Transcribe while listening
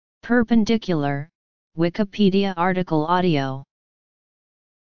Perpendicular, Wikipedia article audio.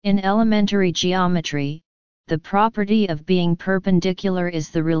 In elementary geometry, the property of being perpendicular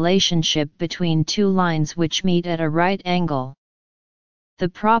is the relationship between two lines which meet at a right angle. The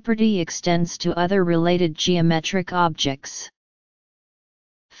property extends to other related geometric objects.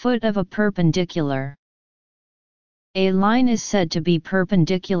 Foot of a perpendicular. A line is said to be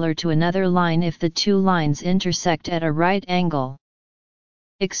perpendicular to another line if the two lines intersect at a right angle.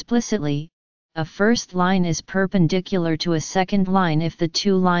 Explicitly, a first line is perpendicular to a second line if the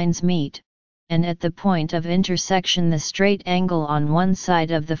two lines meet, and at the point of intersection the straight angle on one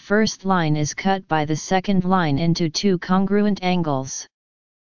side of the first line is cut by the second line into two congruent angles.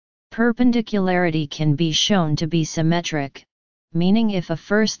 Perpendicularity can be shown to be symmetric, meaning if a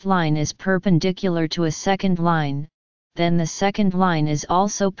first line is perpendicular to a second line, then the second line is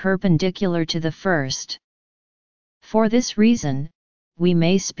also perpendicular to the first. For this reason, we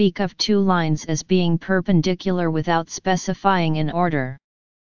may speak of two lines as being perpendicular without specifying an order.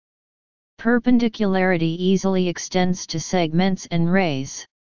 Perpendicularity easily extends to segments and rays.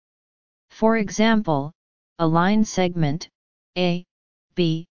 For example, a line segment, A,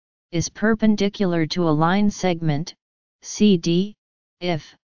 B, is perpendicular to a line segment, CD,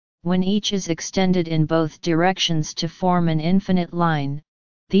 if, when each is extended in both directions to form an infinite line,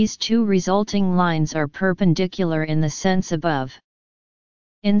 these two resulting lines are perpendicular in the sense above.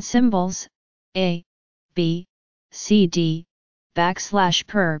 In symbols, A, B, CD,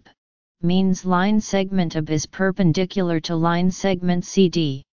 \perp, means line segment AB is perpendicular to line segment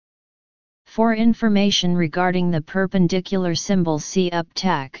CD. For information regarding the perpendicular symbol see up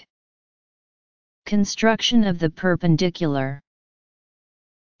TAC. Construction of the perpendicular.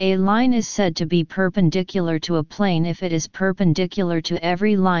 A line is said to be perpendicular to a plane if it is perpendicular to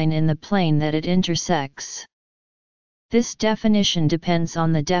every line in the plane that it intersects. This definition depends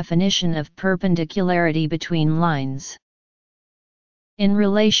on the definition of perpendicularity between lines. In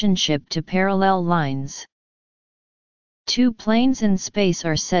relationship to parallel lines, two planes in space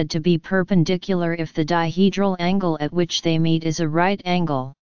are said to be perpendicular if the dihedral angle at which they meet is a right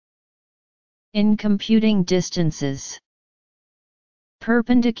angle. In computing distances,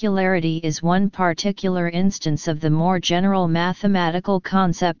 perpendicularity is one particular instance of the more general mathematical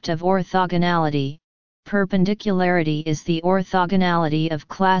concept of orthogonality. Perpendicularity is the orthogonality of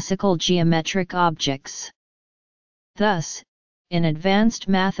classical geometric objects. Thus, in advanced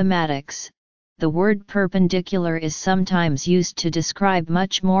mathematics, the word perpendicular is sometimes used to describe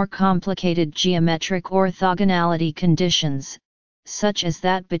much more complicated geometric orthogonality conditions, such as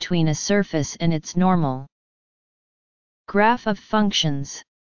that between a surface and its normal. Graph of functions.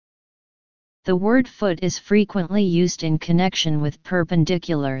 The word foot is frequently used in connection with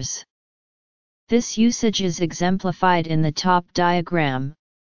perpendiculars. This usage is exemplified in the top diagram,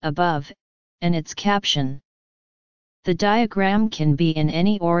 above, and its caption. The diagram can be in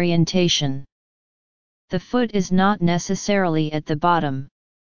any orientation. The foot is not necessarily at the bottom.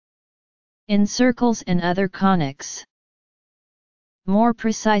 In circles and other conics. More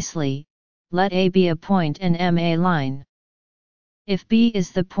precisely, let A be a point and M a line. If B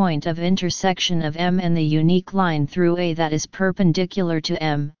is the point of intersection of M and the unique line through A that is perpendicular to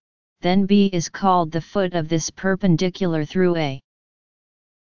M, then B is called the foot of this perpendicular through A.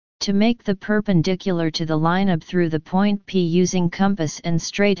 To make the perpendicular to the line AB through the point P using compass and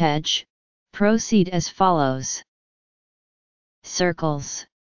straightedge, proceed as follows. Circles,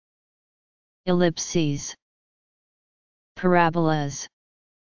 ellipses, parabolas,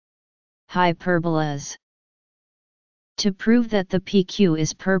 hyperbolas. To prove that the PQ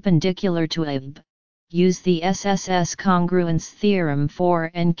is perpendicular to AB, use the SSS congruence theorem for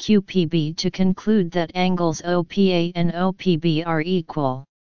NQPB to conclude that angles OPA and OPB are equal.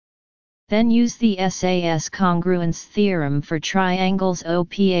 Then use the SAS congruence theorem for triangles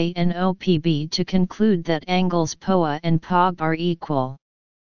OPA and OPB to conclude that angles POA and POB are equal.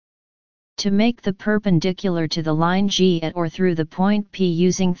 To make the perpendicular to the line G at or through the point P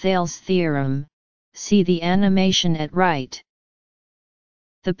using Thales' theorem, see the animation at right.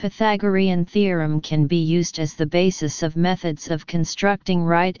 The Pythagorean theorem can be used as the basis of methods of constructing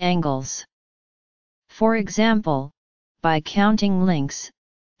right angles. For example, by counting links,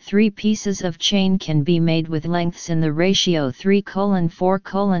 3 pieces of chain can be made with lengths in the ratio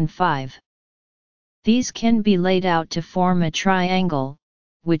 3:4:5. These can be laid out to form a triangle,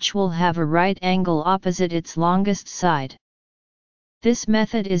 which will have a right angle opposite its longest side. This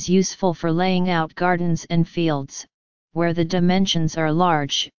method is useful for laying out gardens and fields, where the dimensions are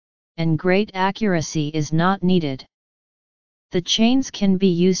large, and great accuracy is not needed. The chains can be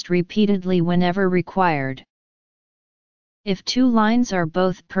used repeatedly whenever required. If two lines are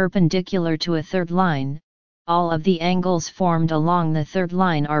both perpendicular to a third line, all of the angles formed along the third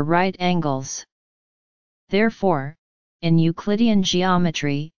line are right angles. Therefore, in Euclidean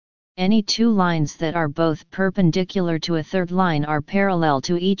geometry, any two lines that are both perpendicular to a third line are parallel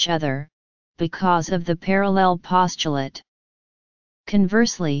to each other, because of the parallel postulate.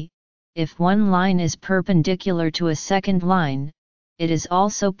 Conversely, if one line is perpendicular to a second line, it is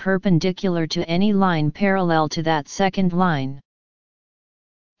also perpendicular to any line parallel to that second line.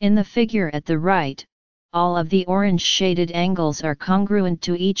 In the figure at the right, all of the orange shaded angles are congruent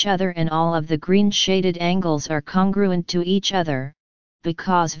to each other and all of the green shaded angles are congruent to each other,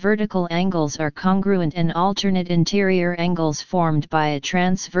 because vertical angles are congruent and alternate interior angles formed by a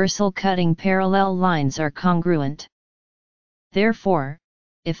transversal cutting parallel lines are congruent. Therefore,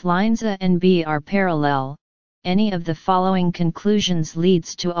 if lines A and B are parallel, any of the following conclusions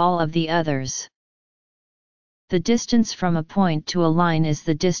leads to all of the others. The distance from a point to a line is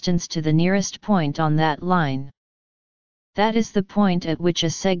the distance to the nearest point on that line. That is the point at which a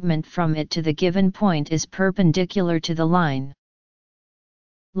segment from it to the given point is perpendicular to the line.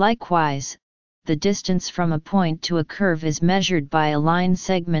 Likewise, the distance from a point to a curve is measured by a line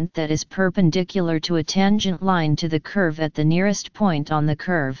segment that is perpendicular to a tangent line to the curve at the nearest point on the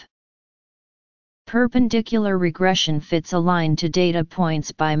curve. Perpendicular regression fits a line to data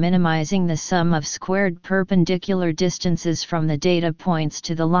points by minimizing the sum of squared perpendicular distances from the data points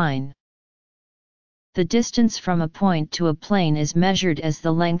to the line. The distance from a point to a plane is measured as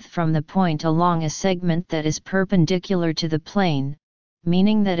the length from the point along a segment that is perpendicular to the plane,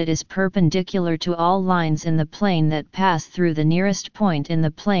 meaning that it is perpendicular to all lines in the plane that pass through the nearest point in the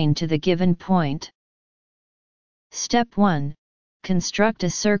plane to the given point. Step 1. Construct a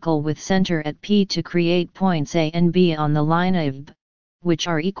circle with center at P to create points A and B on the line AB, which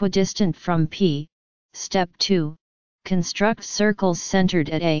are equidistant from P. Step 2. Construct circles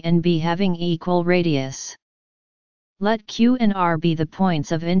centered at A and B having equal radius. Let Q and R be the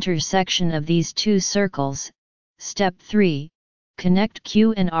points of intersection of these two circles. Step 3. Connect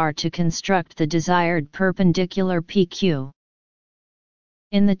Q and R to construct the desired perpendicular PQ.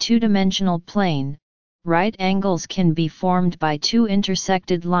 In the two-dimensional plane, right angles can be formed by two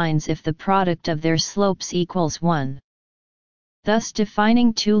intersected lines if the product of their slopes equals 1. Thus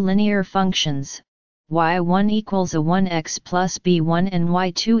defining two linear functions, y1 equals a 1x plus b1 and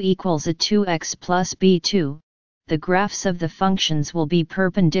y2 equals a 2x plus b2, the graphs of the functions will be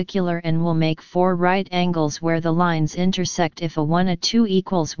perpendicular and will make four right angles where the lines intersect if a 2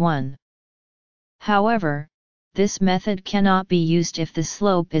 equals 1. However, this method cannot be used if the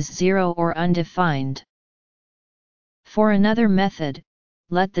slope is 0 or undefined. For another method,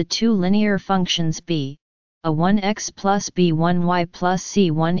 let the two linear functions be a 1x plus b1y plus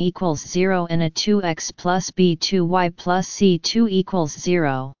c1 equals 0 and a 2x plus b2y plus c2 equals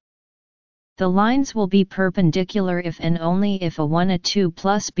 0. The lines will be perpendicular if and only if a 2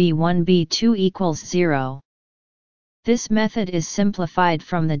 plus b1 b2 equals 0. This method is simplified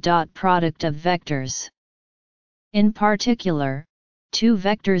from the dot product of vectors. In particular, two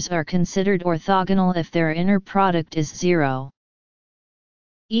vectors are considered orthogonal if their inner product is 0.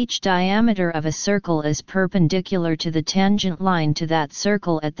 Each diameter of a circle is perpendicular to the tangent line to that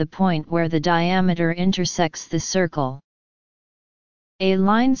circle at the point where the diameter intersects the circle. A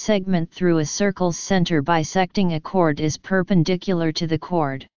line segment through a circle's center bisecting a chord is perpendicular to the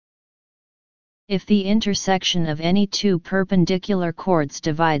chord. If the intersection of any two perpendicular chords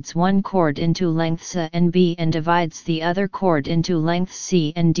divides one chord into lengths A and B and divides the other chord into lengths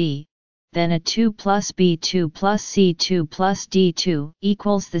C and D, then a 2 plus B2 plus C2 plus D2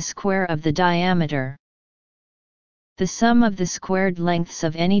 equals the square of the diameter. The sum of the squared lengths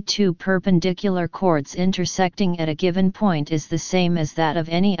of any two perpendicular chords intersecting at a given point is the same as that of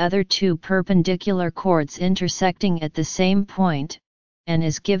any other two perpendicular chords intersecting at the same point, and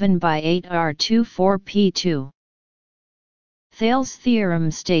is given by 8R24P2. Thales'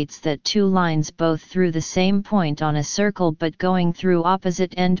 theorem states that two lines both through the same point on a circle but going through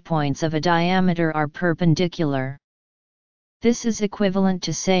opposite endpoints of a diameter are perpendicular. This is equivalent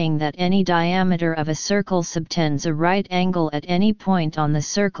to saying that any diameter of a circle subtends a right angle at any point on the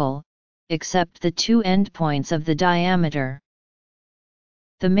circle, except the two endpoints of the diameter.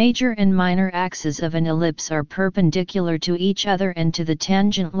 The major and minor axes of an ellipse are perpendicular to each other and to the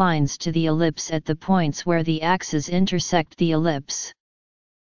tangent lines to the ellipse at the points where the axes intersect the ellipse.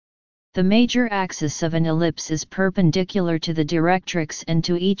 The major axis of an ellipse is perpendicular to the directrix and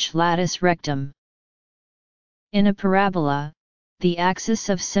to each latus rectum. In a parabola, the axis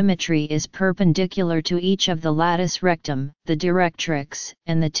of symmetry is perpendicular to each of the latus rectum, the directrix,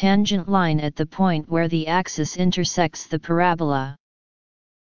 and the tangent line at the point where the axis intersects the parabola.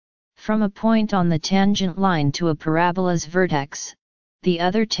 From a point on the tangent line to a parabola's vertex, the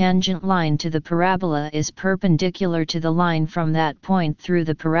other tangent line to the parabola is perpendicular to the line from that point through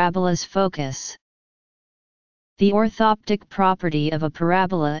the parabola's focus. The orthoptic property of a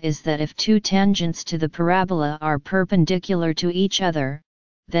parabola is that if two tangents to the parabola are perpendicular to each other,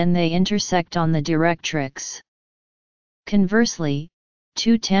 then they intersect on the directrix. Conversely,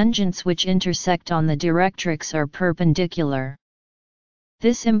 two tangents which intersect on the directrix are perpendicular.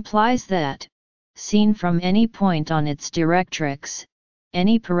 This implies that, seen from any point on its directrix,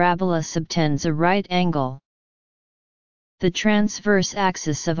 any parabola subtends a right angle. The transverse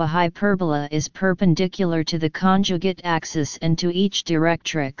axis of a hyperbola is perpendicular to the conjugate axis and to each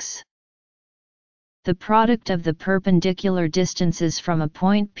directrix. The product of the perpendicular distances from a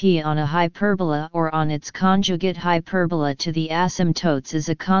point P on a hyperbola or on its conjugate hyperbola to the asymptotes is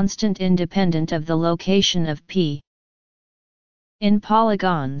a constant independent of the location of P. In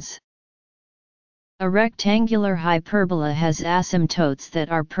polygons, a rectangular hyperbola has asymptotes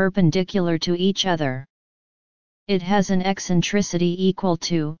that are perpendicular to each other. It has an eccentricity equal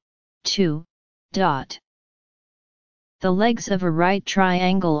to 2. The legs of a right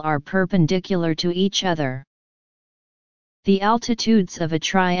triangle are perpendicular to each other. The altitudes of a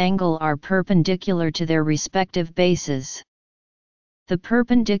triangle are perpendicular to their respective bases. The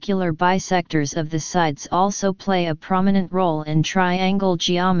perpendicular bisectors of the sides also play a prominent role in triangle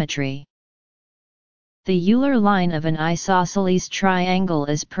geometry. The Euler line of an isosceles triangle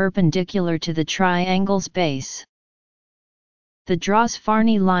is perpendicular to the triangle's base. The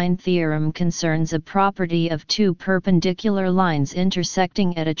Dros-Farny line theorem concerns a property of two perpendicular lines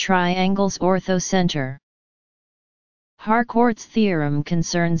intersecting at a triangle's orthocenter. Harcourt's theorem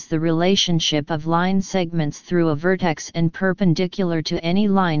concerns the relationship of line segments through a vertex and perpendicular to any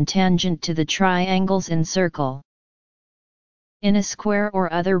line tangent to the triangle's incircle. In a square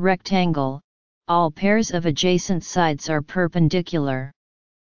or other rectangle, all pairs of adjacent sides are perpendicular.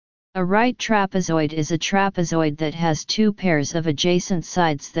 A right trapezoid is a trapezoid that has two pairs of adjacent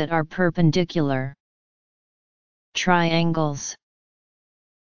sides that are perpendicular. Triangles.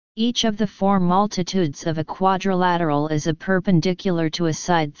 Each of the four multitudes of a quadrilateral is a perpendicular to a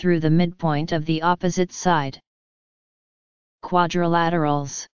side through the midpoint of the opposite side.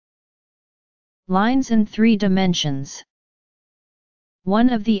 Quadrilaterals. Lines in 3 dimensions. One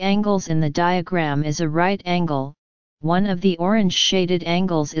of the angles in the diagram is a right angle, one of the orange shaded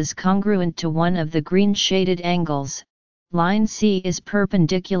angles is congruent to one of the green shaded angles, line C is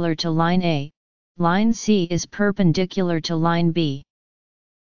perpendicular to line A, line C is perpendicular to line B.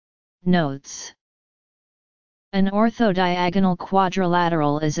 Notes. An orthodiagonal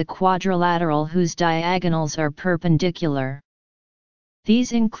quadrilateral is a quadrilateral whose diagonals are perpendicular.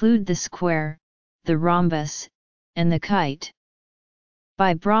 These include the square, the rhombus, and the kite.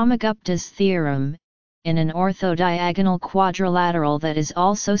 By Brahmagupta's theorem, in an orthodiagonal quadrilateral that is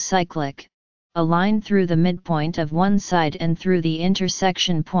also cyclic, a line through the midpoint of one side and through the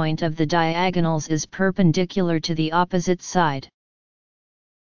intersection point of the diagonals is perpendicular to the opposite side.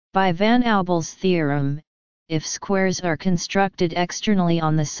 By Van Abel's theorem, if squares are constructed externally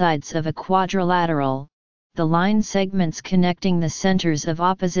on the sides of a quadrilateral, the line segments connecting the centers of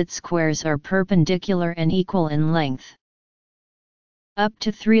opposite squares are perpendicular and equal in length. Up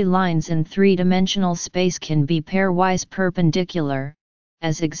to 3 lines in 3-dimensional space can be pairwise perpendicular,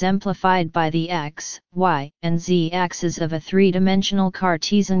 as exemplified by the x, y, and z axes of a 3-dimensional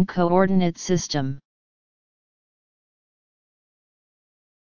Cartesian coordinate system.